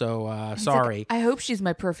now, so sorry. Like, I hope she's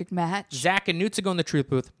my perfect match. Zach and Nutza go in the truth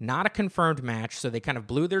booth. Not a confirmed match, so they kind of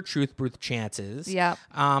blew their truth booth chances. Yep.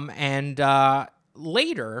 And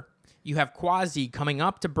later... you have Quasi coming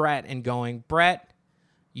up to Brett and going, Brett,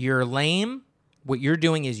 you're lame. What you're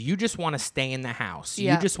doing is you just want to stay in the house.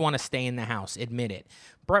 Yeah. You just want to stay in the house. Admit it.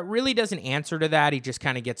 Brett really doesn't answer to that. He just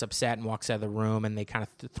kind of gets upset and walks out of the room, and they kind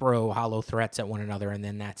of throw hollow threats at one another, and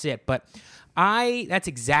then that's it. But that's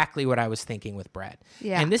exactly what I was thinking with Brett.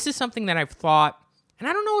 Yeah. And this is something that I've thought, and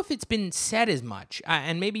I don't know if it's been said as much,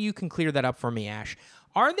 and maybe you can clear that up for me, Ash.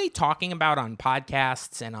 Are they talking about on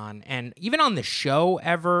podcasts and even on the show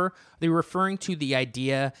ever? They're referring to the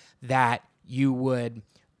idea that you would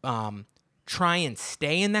try and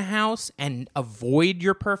stay in the house and avoid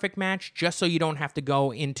your perfect match just so you don't have to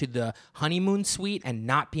go into the honeymoon suite and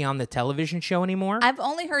not be on the television show anymore? I've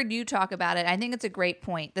only heard you talk about it. I think it's a great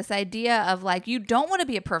point. This idea of like, you don't want to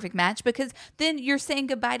be a perfect match because then you're saying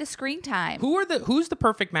goodbye to screen time. Who's the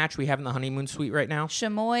perfect match we have in the honeymoon suite right now?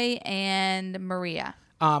 Shamoy and Maria.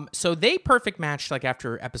 So they perfect matched like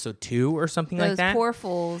after episode 2 or something like that. Those poor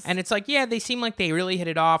fools. And it's like, yeah, they seem like they really hit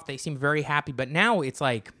it off. They seem very happy. But now it's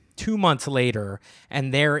like 2 months later,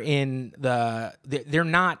 and they're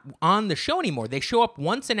not on the show anymore. They show up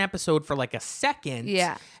once an episode for like a second,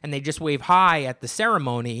 and they just wave hi at the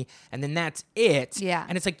ceremony, and then that's it. Yeah.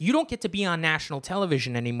 And it's like, you don't get to be on national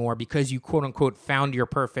television anymore because you quote unquote found your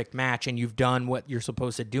perfect match and you've done what you're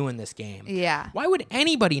supposed to do in this game. Yeah. Why would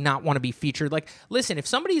anybody not want to be featured? Like, listen, if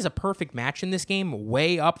somebody is a perfect match in this game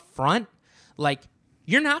way up front, like,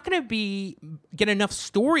 you're not going to get enough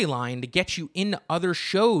storyline to get you into other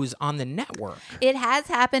shows on the network. It has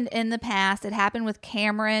happened in the past. It happened with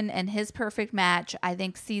Cameron and his perfect match. I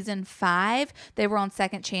think season 5, they were on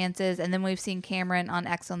Second Chances, and then we've seen Cameron on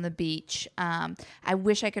X on the Beach. I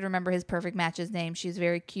wish I could remember his perfect match's name. She's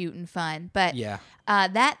very cute and fun. But yeah.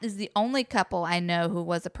 That is the only couple I know who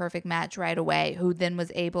was a perfect match right away, who then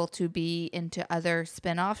was able to be into other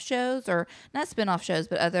spinoff shows, or not spinoff shows,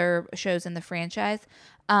 but other shows in the franchise.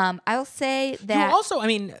 I'll say that. You also, I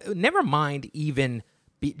mean, never mind even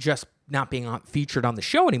just not being featured on the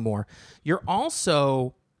show anymore. You're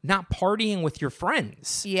also not partying with your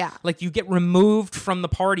friends. Yeah. Like, you get removed from the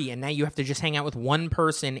party, and now you have to just hang out with one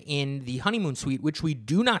person in the honeymoon suite, which we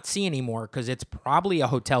do not see anymore because it's probably a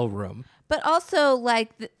hotel room. But also,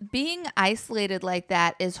 like, being isolated like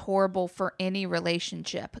that is horrible for any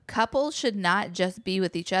relationship. Couples should not just be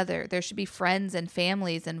with each other. There should be friends and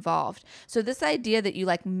families involved. So this idea that you,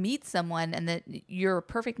 like, meet someone and that you're a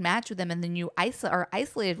perfect match with them and then you are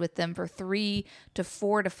isolated with them for 3 to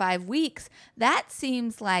 4 to 5 weeks, that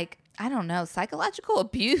seems like, I don't know, psychological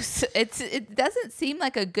abuse. It doesn't seem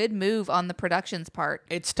like a good move on the production's part.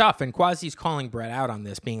 It's tough, and Quasi's calling Brett out on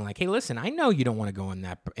this, being like, "Hey, listen, I know you don't want to go in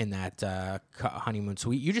that honeymoon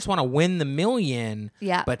suite. You just want to win the $1 million,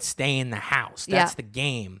 but stay in the house. That's the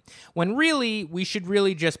game. When really, we should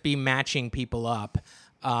really just be matching people up."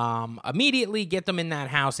 Immediately get them in that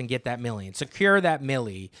house and get that $1 million. Secure that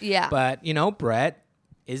milli. Yeah. But, Brett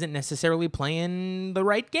isn't necessarily playing the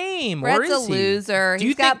right game. Brett's or is a he? loser.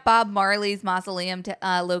 He's got Bob Marley's mausoleum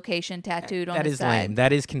location tattooed on his side. That is lame.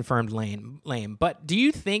 That is confirmed lame. But do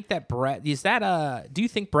you think that Brett do you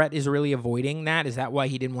think Brett is really avoiding that? Is that why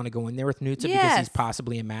he didn't want to go in there with Nutsa? Yes. Because he's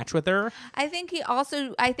possibly a match with her? I think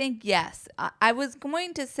yes. I was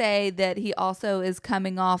going to say that he also is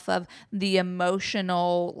coming off of the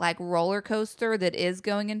emotional, like, roller coaster that is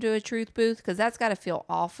going into a truth booth, because that's got to feel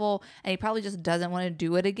awful, and he probably just doesn't want to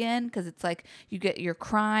do it again, because it's like you're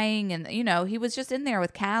crying, and he was just in there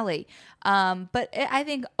with Callie. But I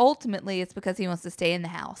think ultimately it's because he wants to stay in the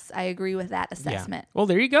house. I agree with that assessment. Yeah. Well,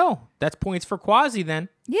 there you go. That's points for Quasi then.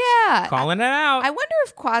 Yeah. Calling it out. I wonder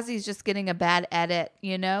if Quasi's just getting a bad edit,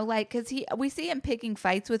 like, because we see him picking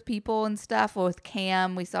fights with people and stuff. Or with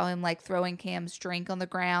Cam, we saw him, like, throwing Cam's drink on the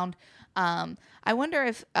ground. I wonder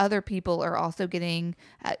if other people are also getting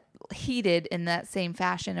heated in that same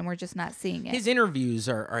fashion, and we're just not seeing it. His interviews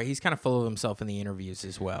he's kind of full of himself in the interviews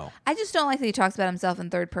as well. I just don't like that he talks about himself in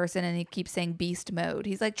third person and he keeps saying beast mode.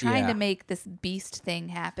 He's like trying to make this beast thing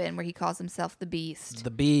happen where he calls himself the beast.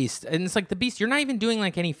 The beast. And it's like, the beast, you're not even doing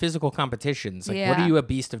like any physical competitions. Like, what are you a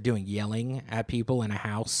beast of doing? Yelling at people in a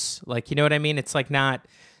house? Like, you know what I mean? It's like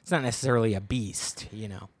it's not necessarily a beast,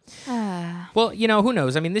 Well, who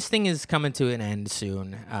knows? I mean, this thing is coming to an end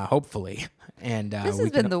soon, hopefully. And this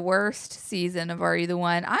has been the worst season of Are You the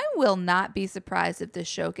One? I will not be surprised if this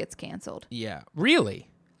show gets canceled. Yeah,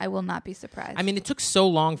 really? I will not be surprised. I mean, it took so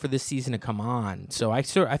long for this season to come on, so I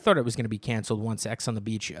thought it was going to be canceled once X on the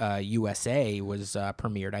Beach USA was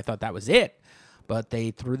premiered. I thought that was it, but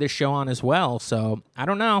they threw this show on as well. So I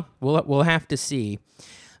don't know. We'll have to see.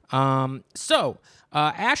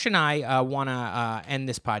 Ash and I want to end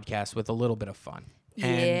this podcast with a little bit of fun.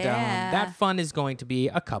 And that fun is going to be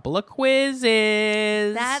a couple of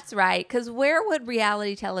quizzes. That's right, because where would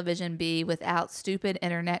reality television be without stupid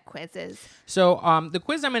internet quizzes? So the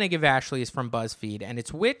quiz I'm going to give Ashley is from BuzzFeed, and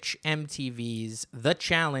it's which MTV's The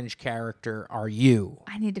Challenge character are you?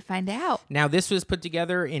 I need to find out. Now, this was put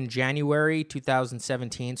together in January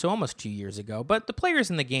 2017, so almost 2 years ago, but the players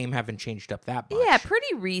in the game haven't changed up that much. Yeah,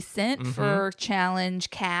 pretty recent for Challenge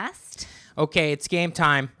cast. Okay, it's game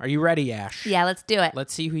time. Are you ready, Ash? Yeah, let's do it.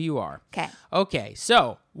 Let's see who you are. Okay. Okay,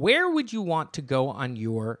 so where would you want to go on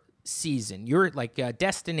your season, your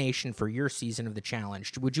destination for your season of the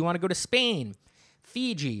challenge. Would you want to go to Spain,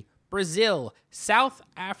 Fiji, Brazil, South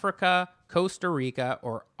Africa, Costa Rica,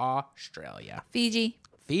 or Australia? Fiji.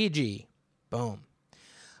 Boom.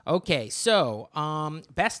 Okay, so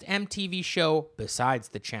best MTV show besides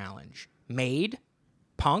the challenge: Made,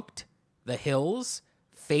 Punk'd, The Hills,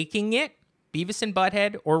 Faking It, Beavis and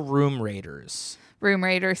Butthead, or Room Raiders? Room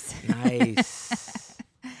Raiders. Nice.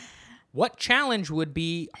 What challenge would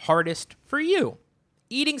be hardest for you?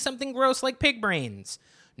 Eating something gross like pig brains.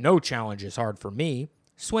 No challenge is hard for me.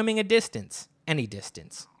 Swimming a distance, any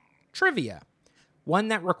distance. Trivia. One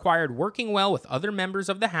that required working well with other members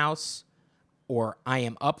of the house. Or I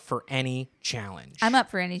am up for any challenge. I'm up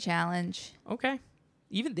for any challenge. Okay.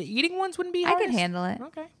 Even the eating ones wouldn't be I hardest? can handle it.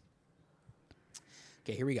 Okay,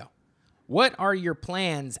 here we go. What are your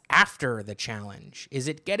plans after the challenge? Is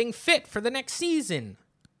it getting fit for the next season?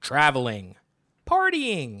 Traveling?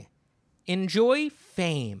 Partying? Enjoy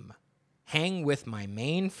fame? Hang with my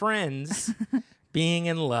main friends? Being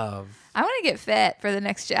in love? I want to get fit for the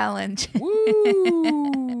next challenge.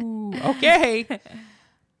 Woo! Okay.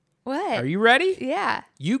 What? Are you ready? Yeah.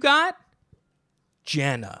 You got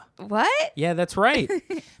Jenna. What? Yeah, that's right.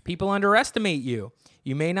 People underestimate you.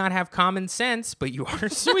 You may not have common sense, but you are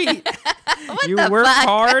sweet. You work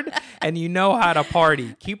hard and you know how to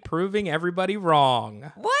party. Keep proving everybody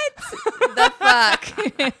wrong. What the fuck?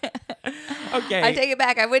 Okay. I take it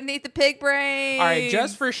back. I wouldn't eat the pig brains. All right,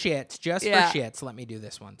 just for shits, let me do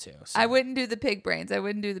this one too. So. I wouldn't do the pig brains.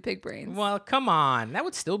 Well, come on. That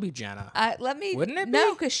would still be Jenna. Wouldn't it be?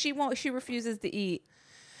 No, because she won't. She refuses to eat.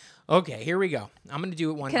 Okay, here we go. I'm going to do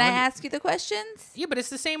it one. Can I ask you the questions? Yeah, but it's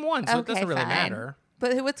the same one, so it doesn't really matter.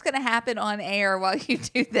 But what's going to happen on air while you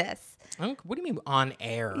do this? What do you mean on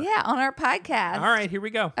air? Yeah, on our podcast. All right, here we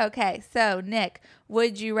go. Okay, so Nick,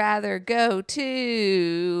 would you rather go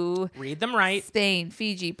to Read them right. Spain,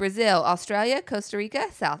 Fiji, Brazil, Australia, Costa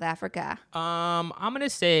Rica, South Africa? I'm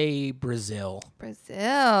gonna say Brazil.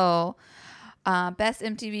 Brazil. Best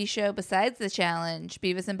MTV show besides the challenge: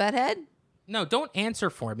 Beavis and Butthead. No, don't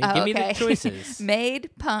answer for me. Give me the choices.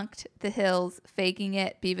 Made, Punk'd, The Hills, Faking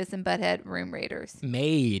It, Beavis and Butthead, Room Raiders.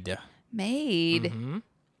 Made. Mm-hmm.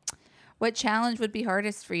 What challenge would be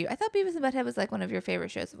hardest for you? I thought Beavis and Butthead was like one of your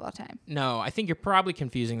favorite shows of all time. No, I think you're probably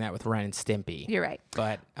confusing that with Ren and Stimpy. You're right.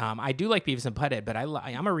 But I do like Beavis and Butthead, but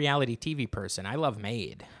I'm a reality TV person. I love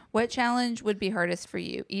Made. What challenge would be hardest for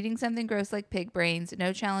you? Eating something gross like pig brains.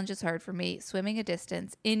 No challenge is hard for me. Swimming a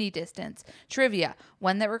distance. Any distance. Trivia.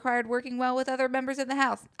 One that required working well with other members of the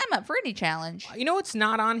house. I'm up for any challenge. You know what's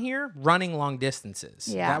not on here? Running long distances.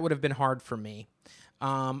 Yeah. That would have been hard for me.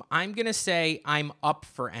 I'm going to say I'm up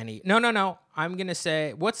for any. No. I'm going to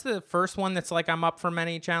say, what's the first one that's like I'm up for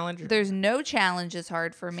any challenge? There's no challenge is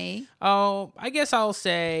hard for me. Oh, I guess I'll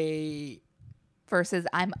say... Versus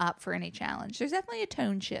I'm up for any challenge. There's definitely a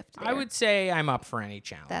tone shift there. I would say I'm up for any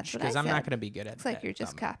challenge. That's what I because I'm said. not going to be good at Looks like that. you're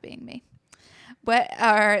just copying me. What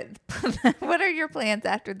are your plans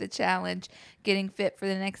after the challenge? Getting fit for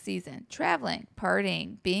the next season. Traveling,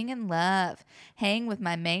 partying, being in love, hang with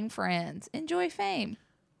my main friends, enjoy fame.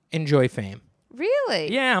 Enjoy fame.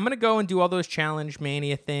 Really? Yeah, I'm going to go and do all those Challenge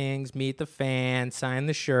Mania things, meet the fans, sign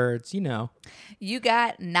the shirts, you know. You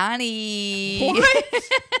got Nani. What?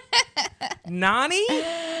 Nani?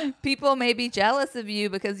 People may be jealous of you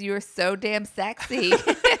because you are so damn sexy.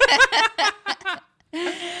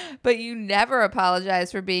 But you never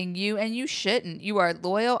apologize for being you, and you shouldn't. You are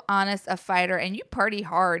loyal, honest, a fighter, and you party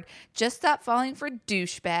hard. Just stop falling for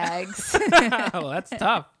douchebags. Oh, that's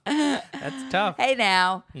tough. That's tough. Hey,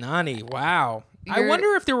 now. Nani, wow. I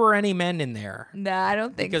wonder if there were any men in there. No, I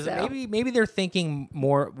don't think because so. maybe they're thinking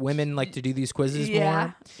more women like to do these quizzes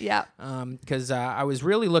more. Yeah. Because I was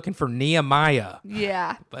really looking for Nehemiah.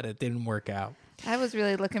 Yeah. But it didn't work out. I was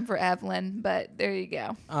really looking for Evelyn, but there you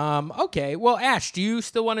go. Okay. Well, Ash, do you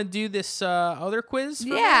still want to do this other quiz?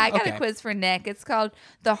 I got a quiz for Nick. It's called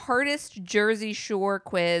the Hardest Jersey Shore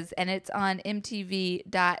Quiz, and it's on mtv.com.uk.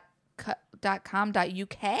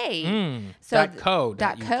 So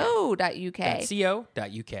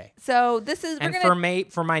 .co.uk. So this is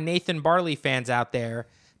for my Nathan Barley fans out there,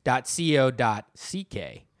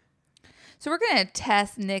 .co.ck. So we're going to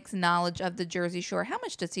test Nick's knowledge of the Jersey Shore. How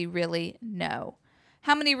much does he really know?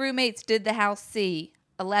 How many roommates did the house see?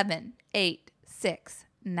 11, 8, 6,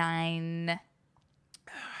 9.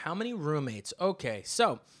 How many roommates? Okay,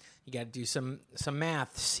 so you got to do some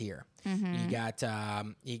maths here. Mm-hmm.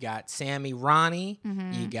 You got Sammy, Ronnie.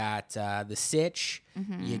 Mm-hmm. You got the Sitch.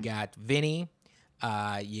 Mm-hmm. You got Vinny.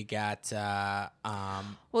 You got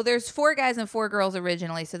well, there's 4 guys and 4 girls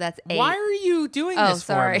originally, so that's 8. Why are you doing this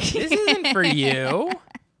sorry. for me? This isn't for you.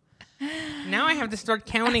 Now I have to start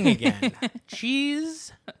counting again.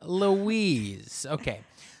 Jeez Louise. Okay.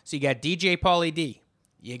 So you got DJ Pauly D.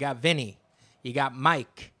 You got Vinny. You got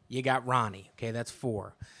Mike. You got Ronnie. Okay, that's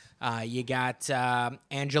 4. You got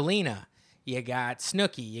Angelina. You got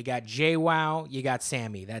Snooki. You got JWoww. You got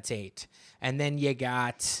Sammy. That's 8. And then you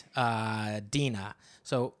got Dina.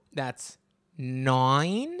 So that's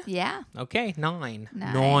 9. Yeah. Okay, 9.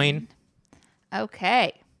 9.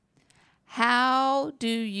 Okay. How do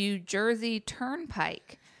you Jersey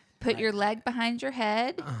Turnpike? Put your leg behind your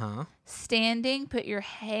head. Uh-huh. Standing, put your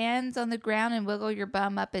hands on the ground and wiggle your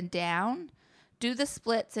bum up and down. Do the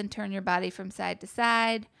splits and turn your body from side to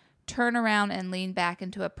side. Turn around and lean back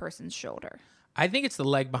into a person's shoulder. I think it's the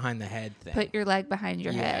leg behind the head thing. Put your leg behind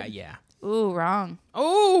your head. Yeah. Ooh, wrong.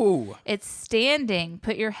 Oh! It's standing.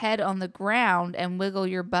 Put your head on the ground and wiggle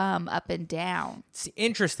your bum up and down. It's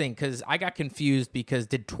interesting because I got confused because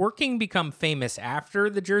did twerking become famous after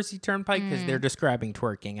the Jersey Turnpike? Because they're describing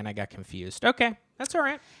twerking and I got confused. Okay, that's all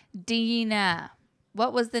right. Dina.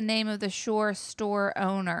 What was the name of the Shore store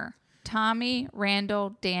owner? Tommy,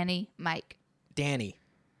 Randall, Danny, Mike. Danny.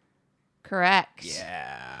 Correct.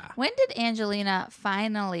 Yeah. When did Angelina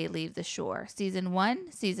finally leave the shore? Season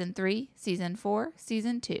 1, season 3, season 4,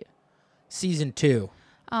 season 2. Season 2.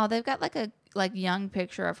 Oh, they've got like a young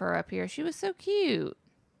picture of her up here. She was so cute.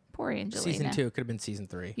 Poor Angelina. Season 2. It could have been season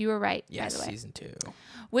 3. You were right, Yes, by the way. season 2.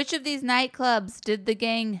 Which of these nightclubs did the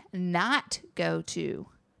gang not go to?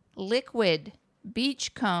 Liquid,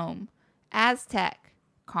 Beachcomb, Aztec,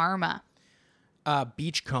 Karma.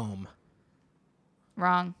 Beachcomb.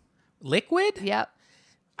 Wrong. Liquid? Yep.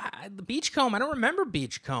 The Beachcomb. I don't remember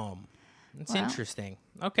Beachcomb. That's Well. interesting.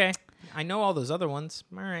 Okay. I know all those other ones.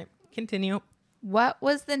 All right. Continue. What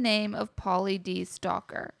was the name of Pauly D's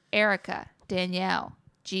stalker? Erica, Danielle,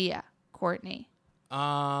 Gia, Courtney.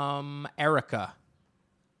 Erica.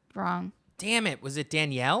 Wrong. Damn it. Was it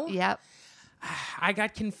Danielle? Yep. I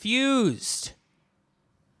got confused.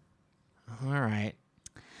 All right.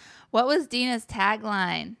 What was Dina's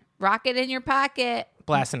tagline? Rocket in your pocket.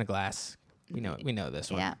 Blast in a glass. We know this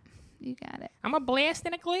one. Yeah, you got it. I'm a blast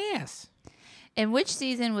in a glass. In which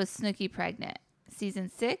season was Snooki pregnant? Season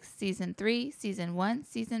 6, season 3, season 1,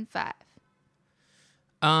 season 5.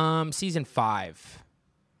 Season 5.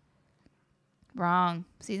 Wrong.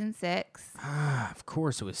 Season 6. Of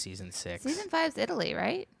course it was season 6. Season 5's Italy,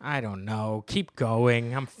 right? I don't know. Keep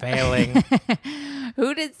going. I'm failing.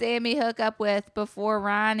 Who did Sammy hook up with before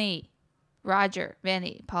Ronnie? Roger,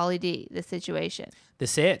 Vinny, Pauly D. The Situation. The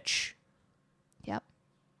Sitch. Yep.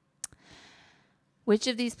 Which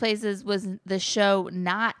of these places was the show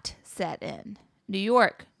not set in? New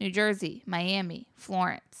York, New Jersey, Miami,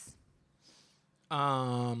 Florence.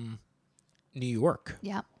 New York.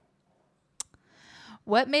 Yep.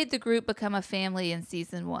 What made the group become a family in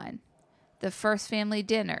season 1? The first family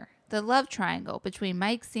dinner, the love triangle between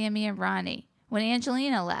Mike, Sammy, and Ronnie. When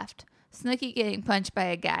Angelina left, Snooki getting punched by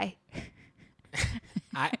a guy.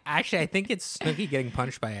 I think it's Snooki getting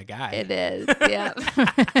punched by a guy. It is. Yep.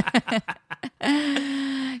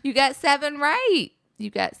 You got 7 right. You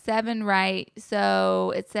got 7 right.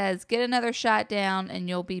 So it says get another shot down and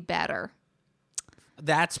you'll be better.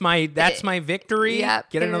 That's my victory. Yep,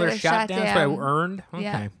 Get another shot down. That's what I earned. Okay.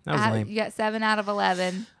 Yep. That was lame. You got 7 out of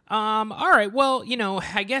 11. All right. Well,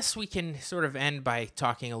 I guess we can sort of end by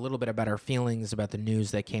talking a little bit about our feelings about the news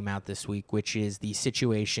that came out this week, which is the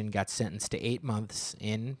Situation got sentenced to 8 months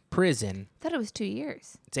in prison. I thought it was 2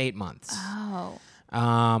 years. It's 8 months. Oh.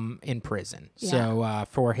 In prison. Yeah. So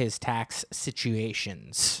for his tax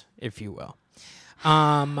situations, if you will.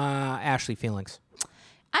 Ashley, feelings.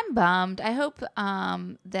 I'm bummed. I hope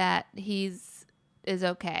that is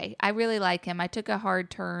okay. I really like him. I took a hard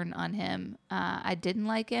turn on him. I didn't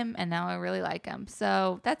like him, and now I really like him.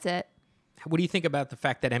 So that's it. What do you think about the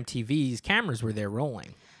fact that MTV's cameras were there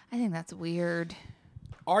rolling? I think that's weird.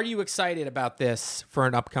 Are you excited about this for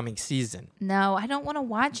an upcoming season? No, I don't want to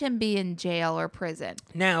watch him be in jail or prison.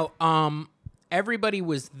 Now, everybody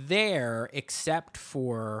was there except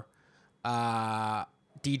for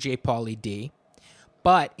DJ Pauly D.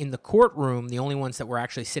 But in the courtroom, the only ones that were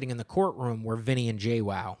actually sitting in the courtroom were Vinny and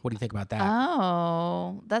JWoww. What do you think about that?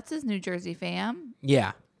 Oh, that's his New Jersey fam.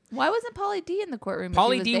 Yeah. Why wasn't Pauly D in the courtroom? if he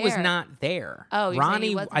Pauly D was there? not there. Oh, you're saying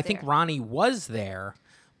he wasn't I think there. Ronnie was there,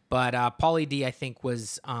 but Pauly D, I think,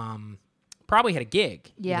 was probably had a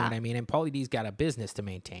gig. You Yeah. know what I mean? And Pauly D's got a business to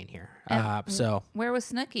maintain here. And So where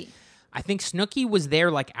was Snooki? I think Snooki was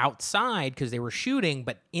there like outside because they were shooting,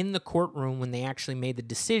 but in the courtroom when they actually made the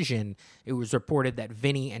decision, it was reported that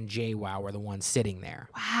Vinny and JWoww were the ones sitting there.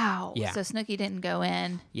 Wow. Yeah. So Snooki didn't go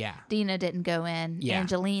in. Yeah. Dina didn't go in. Yeah.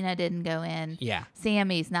 Angelina didn't go in. Yeah.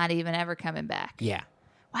 Sammy's not even ever coming back. Yeah.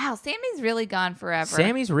 Wow, Sammy's really gone forever.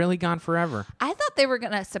 Sammy's really gone forever. I thought they were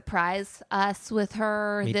going to surprise us with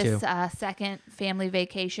her Me this too. Second family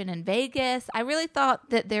vacation in Vegas. I really thought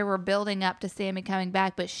that they were building up to Sammy coming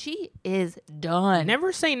back, but she is done.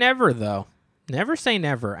 Never say never, though. Never say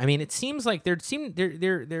never. I mean, it seems like they're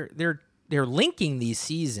linking these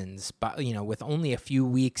seasons, but with only a few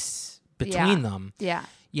weeks between them. Yeah.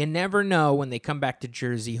 You never know when they come back to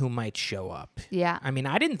Jersey who might show up. Yeah. I mean,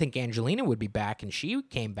 I didn't think Angelina would be back, and she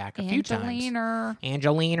came back a few times.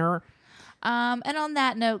 Angelina. And on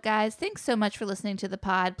that note, guys, thanks so much for listening to the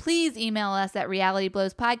pod. Please email us at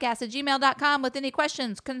realityblowspodcast@gmail.com with any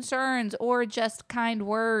questions, concerns, or just kind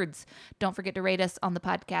words. Don't forget to rate us on the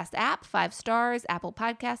podcast app, 5 stars, Apple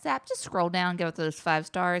Podcast app. Just scroll down, give us those 5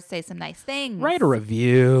 stars, say some nice things. Write a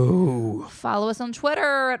review. Follow us on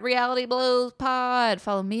Twitter at Reality Blows Pod.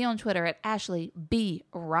 Follow me on Twitter at Ashley B.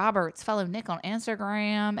 Roberts. Follow Nick on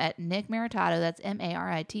Instagram at Nick Maritato. That's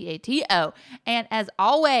Maritato. And as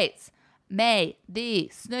always, may the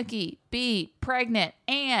Snooki be pregnant.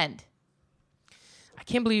 And I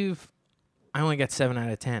can't believe I only got 7 out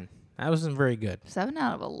of 10. That wasn't very good. 7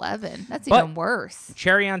 out of 11. That's But- even worse.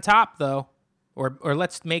 Cherry on top, though. Or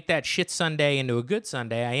let's make that shit Sunday into a good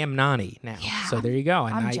Sunday. I am Nani now. Yeah, So there you go.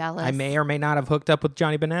 And I'm jealous. I may or may not have hooked up with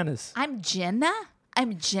Johnny Bananas. I'm Jenna.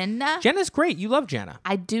 Jenna's great. You love Jenna.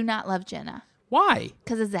 I do not love Jenna Why?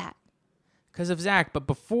 because of Zach. Because of Zach. But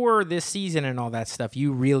before this season and all that stuff,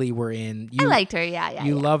 you really were in. I liked her. Yeah.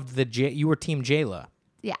 You loved you were Team Jayla.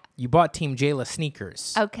 Yeah. You bought Team Jayla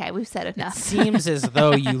sneakers. Okay, we've said enough. Seems as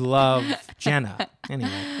though you love Jenna. Anyway,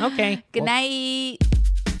 okay. Good Well, night.